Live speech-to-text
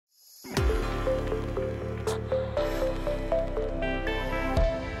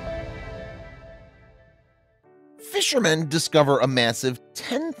Fishermen discover a massive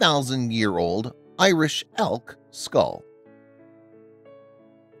 10,000-year-old Irish elk skull.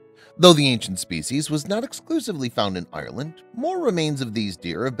 Though the ancient species was not exclusively found in Ireland, more remains of these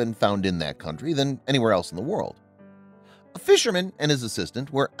deer have been found in that country than anywhere else in the world. A fisherman and his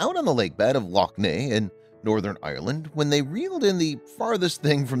assistant were out on the lakebed of Lough Neagh in Northern Ireland when they reeled in the farthest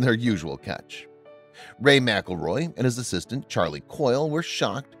thing from their usual catch. Ray McElroy and his assistant Charlie Coyle were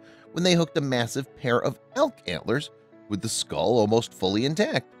shocked when they hooked a massive pair of elk antlers with the skull almost fully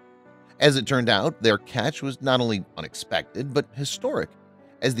intact. As it turned out, their catch was not only unexpected but historic,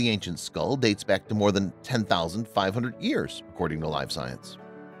 as the ancient skull dates back to more than 10,500 years, according to Live Science.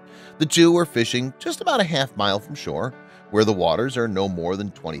 The two were fishing just about a half-mile from shore, where the waters are no more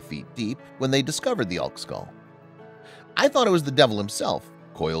than 20 feet deep, when they discovered the elk skull. "I thought it was the devil himself,"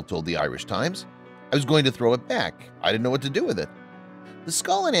 Coyle told the Irish Times. "I was going to throw it back. I didn't know what to do with it." The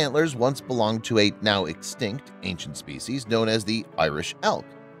skull and antlers once belonged to a now extinct ancient species known as the Irish elk.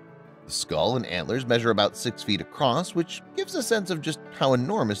 The skull and antlers measure about 6 feet across, which gives a sense of just how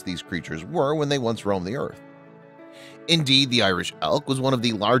enormous these creatures were when they once roamed the earth. Indeed, the Irish elk was one of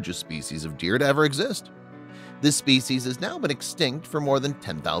the largest species of deer to ever exist. This species has now been extinct for more than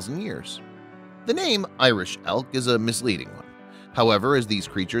 10,000 years. The name Irish elk is a misleading one, however, as these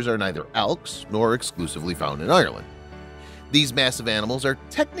creatures are neither elks nor exclusively found in Ireland. These massive animals are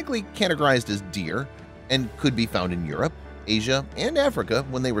technically categorized as deer and could be found in Europe, Asia, and Africa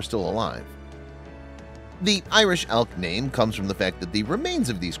when they were still alive. The Irish elk name comes from the fact that the remains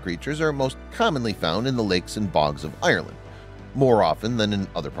of these creatures are most commonly found in the lakes and bogs of Ireland, more often than in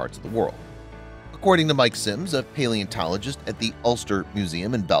other parts of the world. According to Mike Sims, a paleontologist at the Ulster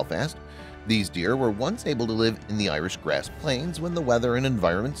Museum in Belfast, these deer were once able to live in the Irish grass plains when the weather and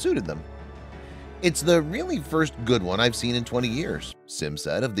environment suited them. "It's the really first good one I've seen in 20 years, Sims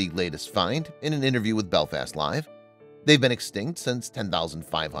said of the latest find in an interview with Belfast Live. They've been extinct since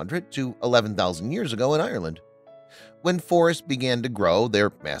 10,500 to 11,000 years ago in Ireland. When forests began to grow,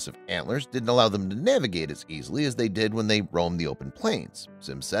 their massive antlers didn't allow them to navigate as easily as they did when they roamed the open plains."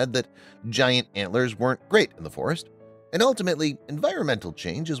 Sims said that giant antlers weren't great in the forest, and ultimately environmental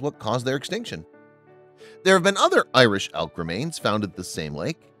change is what caused their extinction. There have been other Irish elk remains found at the same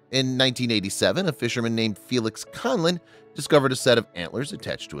lake. In 1987, a fisherman named Felix Conlon discovered a set of antlers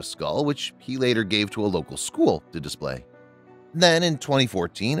attached to a skull, which he later gave to a local school to display. Then in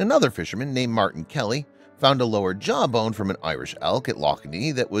 2014, another fisherman named Martin Kelly found a lower jawbone from an Irish elk at Lough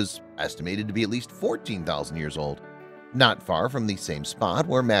Neagh that was estimated to be at least 14,000 years old, not far from the same spot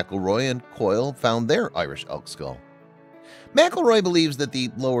where McElroy and Coyle found their Irish elk skull. McElroy believes that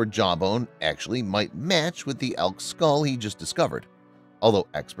the lower jawbone actually might match with the elk skull he just discovered, although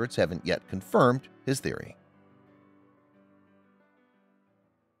experts haven't yet confirmed his theory.